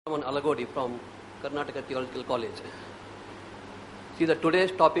Someone Alagodi from Karnataka Theological College. See, the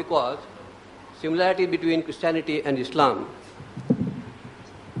today's topic was similarity between Christianity and Islam.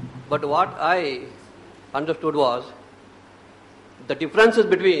 But what I understood was the differences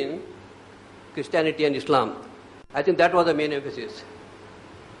between Christianity and Islam. I think that was the main emphasis.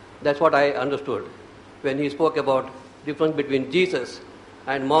 That's what I understood when he spoke about difference between Jesus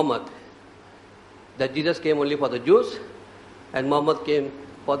and Mohammed. That Jesus came only for the Jews and Mohammed came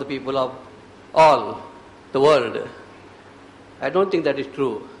for the people of all the world. I don't think that is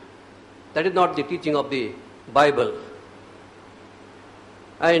true. That is not the teaching of the Bible.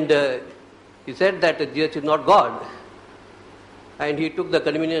 And he said that Jesus is not God. And he took the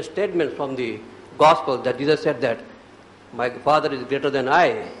convenient statement from the Gospel that Jesus said that my Father is greater than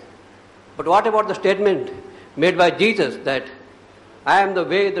I. But what about the statement made by Jesus that I am the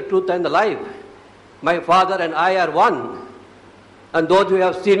way, the truth and the life. My Father and I are one. And those who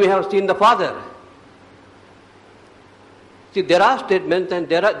have seen me have seen the Father. See, there are statements and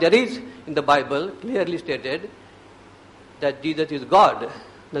there is in the Bible clearly stated that Jesus is God.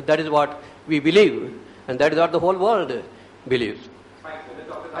 That is what we believe. And that is what the whole world believes.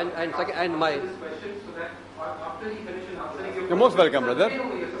 You're most welcome, brother.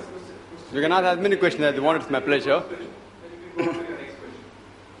 You can ask as many questions as you want. It's my pleasure.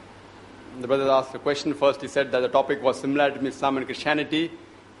 The brother asked a question first. He said that the topic was similarity between Islam and Christianity,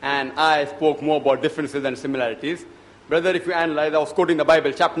 and I spoke more about differences than similarities. Brother, if you analyze, I was quoting the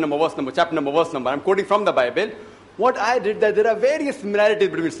Bible, chapter number, verse number. I'm quoting from the Bible. What I did, that there are various similarities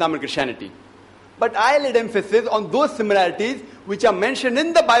between Islam and Christianity. But I laid emphasis on those similarities which are mentioned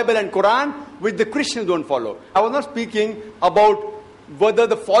in the Bible and Quran, which the Christians don't follow. I was not speaking about whether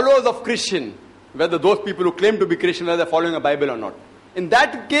the followers of Christian, whether those people who claim to be Christian, whether they're following a Bible or not. In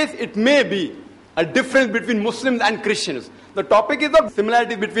that case, it may be a difference between Muslims and Christians. The topic is not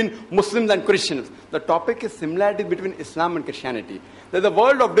similarity between Muslims and Christians. The topic is similarity between Islam and Christianity. There's a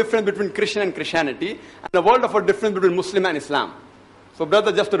world of difference between Christian and Christianity, and a world of a difference between Muslim and Islam. So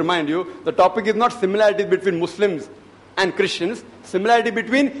brother, just to remind you, the topic is not similarity between Muslims and Christians, similarity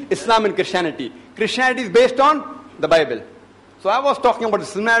between Islam and Christianity. Christianity is based on the Bible. So I was talking about the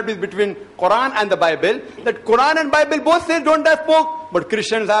similarities between Quran and the Bible, that Quran and Bible both say don't have pork, but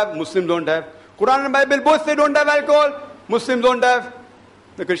Christians have, Muslims don't have. Quran and Bible both say don't have alcohol, Muslims don't have,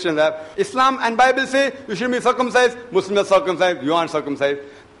 the Christians have. Islam and Bible say you should be circumcised, Muslims are circumcised, you aren't circumcised.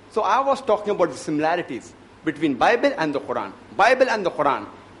 So I was talking about the similarities between Bible and the Quran. Bible and the Quran,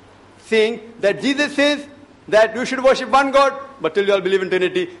 saying that Jesus says that you should worship one God, but till you all believe in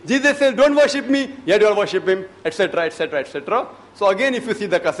Trinity. Jesus says, don't worship me, yet you all worship him, etc., etc., etc. So again, if you see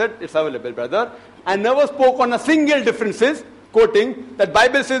the cassette, it's available, brother. I never spoke on a single differences, quoting that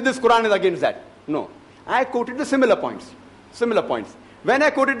Bible says this, Quran is against that. No. I quoted the similar points. Similar points. When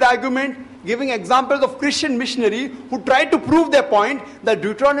I quoted the argument, giving examples of Christian missionaries who tried to prove their point that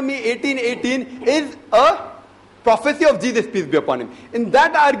Deuteronomy 18:18 is a prophecy of Jesus, peace be upon him. In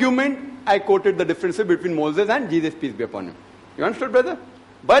that argument, I quoted the differences between Moses and Jesus, peace be upon him. You understood, brother?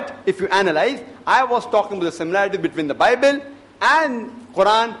 But if you analyze, I was talking about the similarity between the Bible and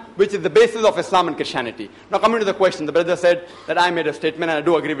Quran, which is the basis of Islam and Christianity. Now coming to the question, the brother said that I made a statement and I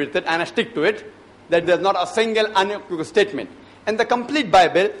do agree with it and I stick to it, that there's not a single unequivocal statement. And the complete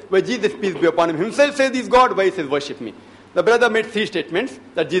Bible, where Jesus, peace be upon him, himself says he's God, where he says worship me. The brother made 3 statements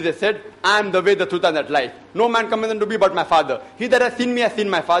that Jesus said, I am the way, the truth and that life. No man cometh unto me but my Father. He that has seen me has seen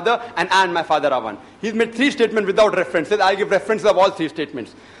my Father, and I and my Father are one. He's made 3 statements without references. I'll give references of all 3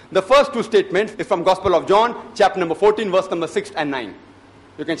 statements. The first 2 statements is from Gospel of John, chapter number 14, verse number 6 and 9.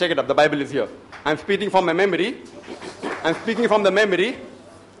 You can check it up. The Bible is here. I'm speaking from my memory. I'm speaking from the memory.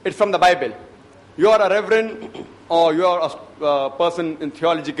 It's from the Bible. You are a reverend or you are a person in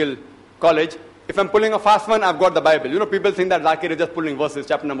theological college. If I'm pulling a fast one, I've got the Bible. You know, people think that Zakir is just pulling verses,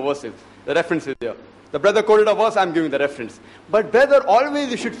 chapter number verses. The reference is there. The brother quoted a verse, I'm giving the reference. But brother,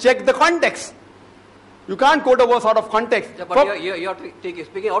 always you should check the context. You can't quote a verse out of context. Yeah, but you're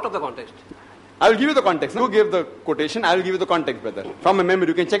speaking out of the context. I will give you the context. You give the quotation, I will give you the context, brother. From my memory,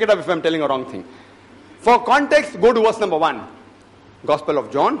 you can check it up if I'm telling a wrong thing. For context, go to verse number 1. Gospel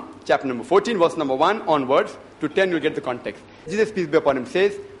of John, chapter number 14, verse number 1 onwards to 10, you'll get the context. Jesus, peace be upon him,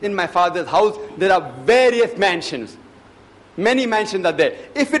 says, in my Father's house there are various mansions. Many mansions are there.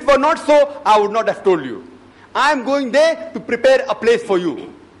 If it were not so, I would not have told you. I am going there to prepare a place for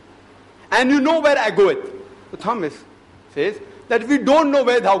you. And you know where I goeth. So Thomas says that we don't know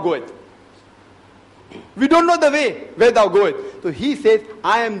where thou goeth. We don't know the way where thou goeth. So he says,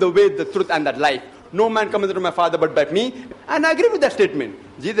 I am the way, the truth and that life. no man cometh to my Father but by me. And I agree with that statement.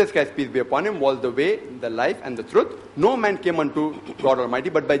 Jesus Christ, peace be upon him, was the way, the life, and the truth. No man came unto God Almighty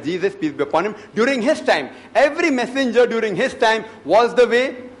but by Jesus, peace be upon him. During his time, every messenger during his time was the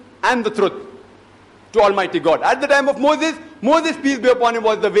way and the truth to Almighty God. At the time of Moses, peace be upon him,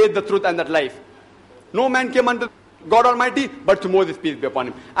 was the way, the truth, and that life. No man came unto God Almighty, but to Moses, peace be upon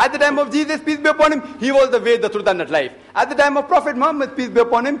him. At the time of Jesus, peace be upon him, he was the way, the truth, and that life. At the time of Prophet Mohamed, peace be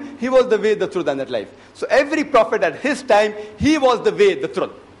upon him, he was the way, the truth, and that life. So every prophet at his time, he was the way, the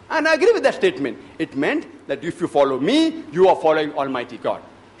truth. And I agree with that statement. It meant that if you follow me, you are following Almighty God.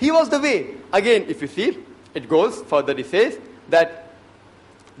 He was the way. Again, if you see, it goes further, he says that,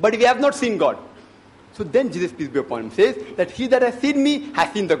 but we have not seen God. So then Jesus, peace be upon him, says that he that has seen me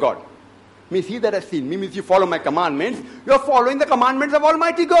has seen the God. Means he that has seen me, means you follow my commandments, you are following the commandments of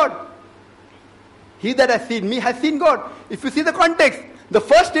Almighty God. He that has seen me has seen God. If you see the context, the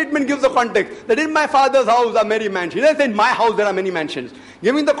first statement gives the context, that in my Father's house are many mansions. He doesn't say in my house there are many mansions.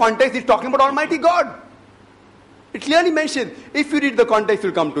 Giving the context, he's talking about Almighty God. It clearly mentions, if you read the context,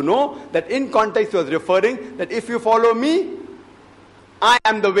 you'll come to know that in context he was referring that if you follow me, I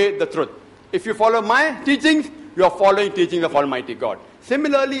am the way, the truth. If you follow my teachings, you are following teachings of Almighty God.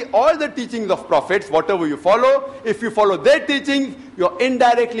 Similarly, all the teachings of prophets, whatever you follow, if you follow their teachings, you are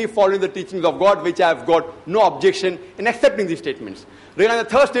indirectly following the teachings of God, which I have got no objection in accepting these statements. Regarding the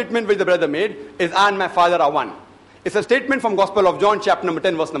third statement which the brother made is, I and my Father are one. It's a statement from Gospel of John, chapter number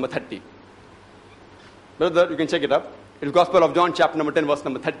 10, verse number 30. Brother, you can check it up. It's Gospel of John, chapter number 10, verse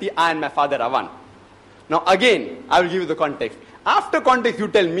number 30. I and my Father are one. Now again, I will give you the context. After context, you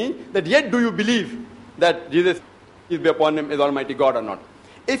tell me that yet do you believe that Jesus, peace be upon him, is Almighty God or not.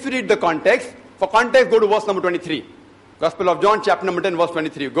 If you read the context, for context, go to verse number 23. Gospel of John, chapter number 10, verse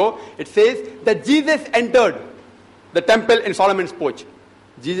 23. Go. It says that Jesus entered the temple in Solomon's porch.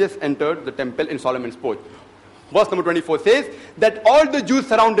 Jesus entered the temple in Solomon's porch. Verse number 24 says that all the Jews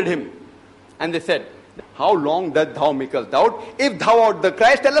surrounded him. And they said, how long dost thou make us doubt? If thou art the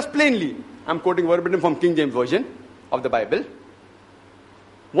Christ, tell us plainly. I'm quoting verbatim from King James Version of the Bible.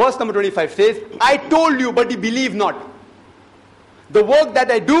 Verse number 25 says, I told you, but ye believe not. The work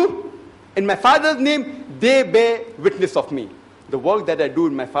that I do in my Father's name, they bear witness of me. The work that I do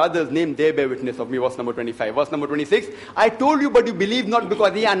in my Father's name, they bear witness of me. Verse number 25. Verse number 26, I told you, but you believe not,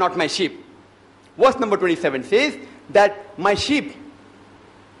 because ye are not my sheep. Verse number 27 says that my sheep,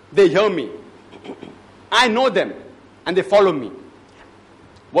 they hear me. I know them, and they follow me.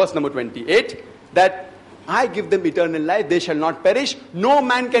 Verse number 28, that I give them eternal life, they shall not perish. No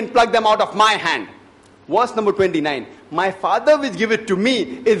man can pluck them out of my hand. Verse number 29, my Father which giveth to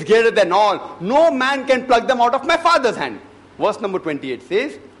me is greater than all. No man can pluck them out of my Father's hand. Verse number 28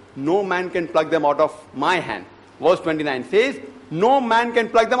 says, no man can pluck them out of my hand. Verse 29 says, no man can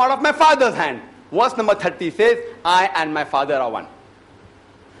pluck them out of my Father's hand. Verse number 30 says, I and my Father are one.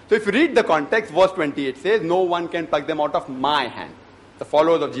 So if you read the context, verse 28 says, no one can pluck them out of my hand. The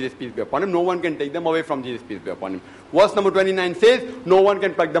followers of Jesus, peace be upon him, no one can take them away from Jesus, peace be upon him. Verse number 29 says, no one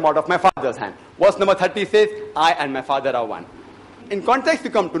can pluck them out of my Father's hand. Verse number 30 says, I and my Father are one. In context,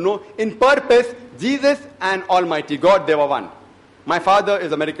 you come to know, in purpose, Jesus and Almighty God, they were one. My father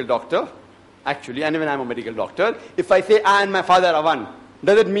is a medical doctor, actually, and even I'm a medical doctor. If I say I and my Father are one,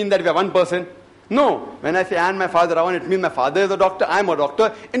 does it mean that we are one person? No. When I say I and my Father are one, it means my father is a doctor, I'm a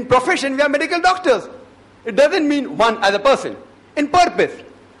doctor. In profession, we are medical doctors. It doesn't mean one as a person. In purpose,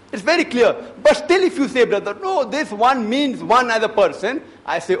 it's very clear. But still, if you say, brother, no, this one means one as a person,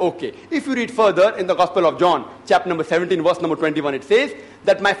 I say, okay. If you read further in the Gospel of John, chapter number 17, verse number 21, it says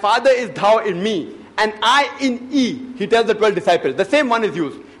that my Father is thou in me, and I in ye. He tells the 12 disciples. The same one is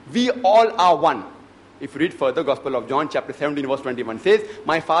used. We all are one. If you read further, Gospel of John, chapter 17, verse 21 says,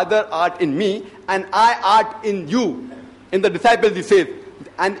 my Father art in me, and I art in you. In the disciples, he says,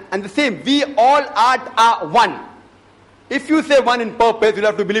 and the same, we all are one. If you say one in purpose, you'll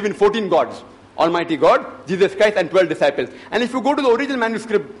have to believe in 14 gods. Almighty God, Jesus Christ, and 12 disciples. And if you go to the original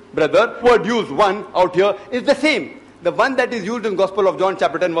manuscript, brother, word used, one, out here, is the same. The one that is used in Gospel of John,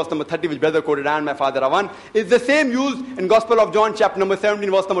 chapter 10, verse number 30, which brother quoted, I and my Father are one, is the same used in Gospel of John, chapter number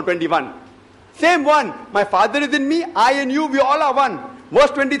 17, verse number 21. Same one. My Father is in me, I in you, we all are one.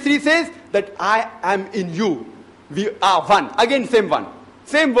 Verse 23 says that I am in you. We are one. Again, same one.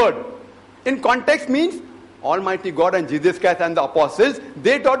 Same word. In context means Almighty God and Jesus Christ and the apostles,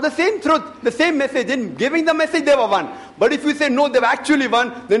 they taught the same truth, the same message. In giving the message, they were one. But if you say no, they were actually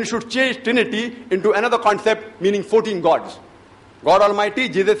one, then you should change Trinity into another concept, meaning 14 gods. God Almighty,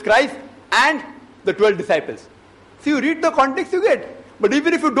 Jesus Christ, and the 12 disciples. So you read the context, you get. But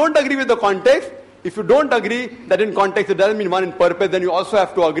even if you don't agree with the context, If you don't agree that in context it doesn't mean one in purpose, then you also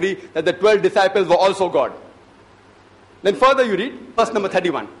have to agree that the 12 disciples were also God. Then further you read verse number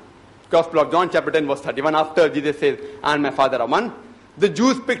 31. Gospel of John chapter 10 verse 31. After Jesus says, I and my Father are one, the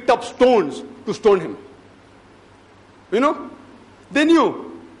Jews picked up stones to stone him. You know, they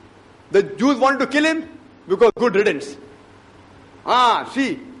knew. The Jews wanted to kill him because good riddance.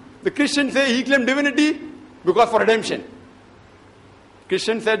 See, the Christians say he claimed divinity because for redemption.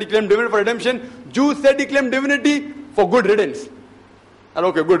 Christians said he claimed divinity for redemption. Jews said he claimed divinity for good riddance. And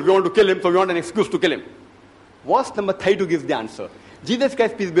okay, good, we want to kill him, so we want an excuse to kill him. Verse number 32 gives the answer. Jesus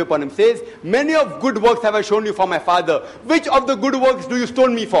Christ, peace be upon him, says, many of good works have I shown you for my Father. Which of the good works do you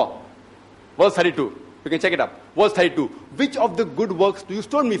stone me for? Verse 32. You can check it up. Verse 32. Which of the good works do you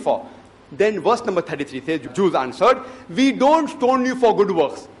stone me for? Then verse number 33 says, Jews answered, we don't stone you for good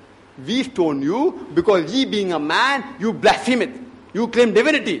works. We stone you because ye being a man, you blasphemeth. You claim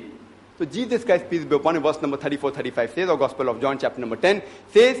divinity. So Jesus Christ, peace be upon him, verse number 34-35 says, or Gospel of John chapter number 10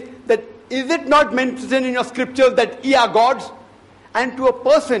 says that, is it not mentioned in your scriptures that ye are gods? And to a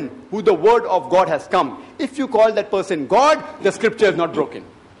person who the word of God has come, if you call that person God, the scripture is not broken.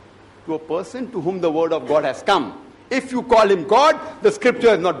 To a person to whom the word of God has come, if you call him God, the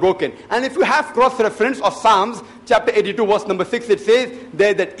scripture is not broken. And if you have cross-reference of Psalms chapter 82 verse number 6, it says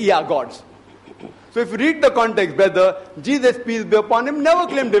there that ye are gods. So if you read the context, brother, Jesus, peace be upon him, never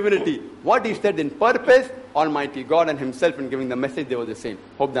claimed divinity. What he said in purpose, Almighty God and himself in giving the message, they were the same.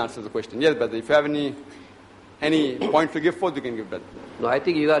 Hope that answers the question. Yes, brother, if you have any points to give forth, you can give that. No, I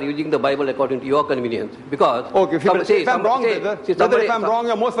think you are using the Bible according to your convenience. Because if I'm wrong, brother, if I'm wrong,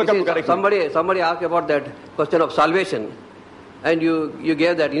 you're most welcome to correct me. Somebody asked about that question of salvation. And you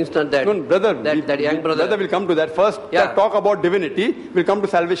gave that instant that, that young brother. Brother, we'll come to that. First, talk about divinity. We'll come to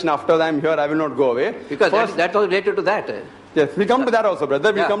salvation after I'm here. I will not go away. Because that's all related to that. Yes, we'll come to that also,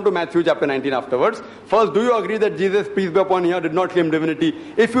 brother. We'll come to Matthew chapter 19 afterwards. First, do you agree that Jesus, peace be upon him, did not claim divinity?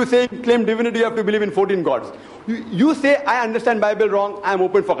 If you say claim divinity, you have to believe in 14 gods. You say, I understand Bible wrong, I am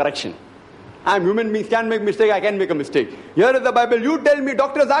open for correction. I am human beings, can make mistake, I can make a mistake. Here is the Bible. You tell me,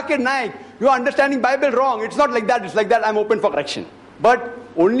 Dr. Zakir Naik, you are understanding Bible wrong. It's not like that, it's like that, I am open for correction. But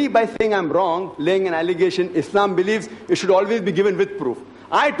only by saying I am wrong, laying an allegation, Islam believes it should always be given with proof.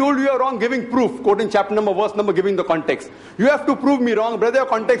 I told you are wrong, giving proof, quoting chapter number, verse number, giving the context. You have to prove me wrong. Brother, your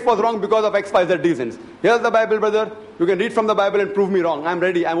context was wrong because of X, Y, Z reasons. Here's the Bible, brother. You can read from the Bible and prove me wrong. I'm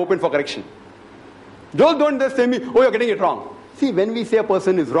ready, I'm open for correction. Just don't just say me, oh, you're getting it wrong. See, when we say a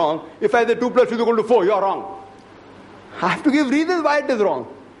person is wrong, if I say 2 plus 2 is equal to 4, you're wrong. I have to give reasons why it is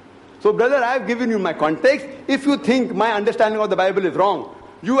wrong. So, brother, I have given you my context. If you think my understanding of the Bible is wrong,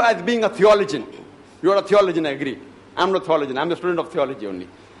 you as being a theologian, you are a theologian, I agree. I'm not a theologian, I'm a student of theology only.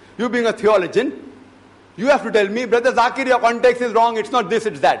 You being a theologian, you have to tell me, brother Zakir, your context is wrong, it's not this,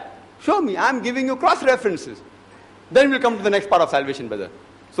 it's that. Show me, I'm giving you cross-references. Then we'll come to the next part of salvation, brother.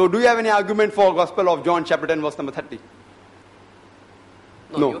 So, do you have any argument for Gospel of John chapter 10 verse number 30?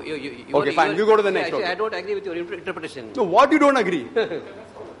 No. Okay, fine. You go to the next. I don't agree with your interpretation. So, what you don't agree?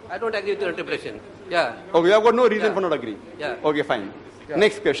 I don't agree with your interpretation. Yeah. Okay, you have got no reason for not agreeing. Yeah. Okay, fine. Yeah.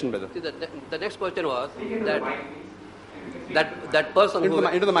 Next question, brother. See, the next question was that person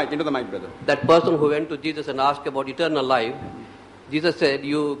into the mic, brother. That person who went to Jesus and asked about eternal life, Jesus said,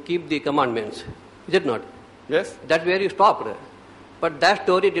 "You keep the commandments." Is it not? Yes. That's where you stopped. But that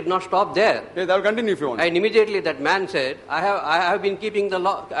story did not stop there. Yes, I will continue if you want. And immediately that man said, I have been keeping the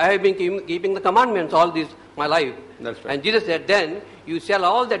law, I have been keeping the commandments all this my life. That's right. And Jesus said, then you sell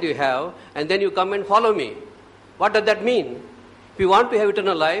all that you have and then you come and follow me. What does that mean? If you want to have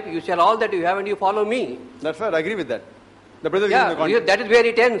eternal life, you sell all that you have and you follow me. That's right, I agree with that. The brother that is where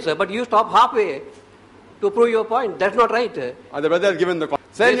it ends, but you stop halfway to prove your point. That's not right. The brother has given the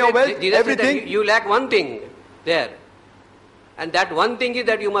context. Sell your wealth, everything. You lack one thing there. And that one thing is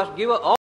that you must give all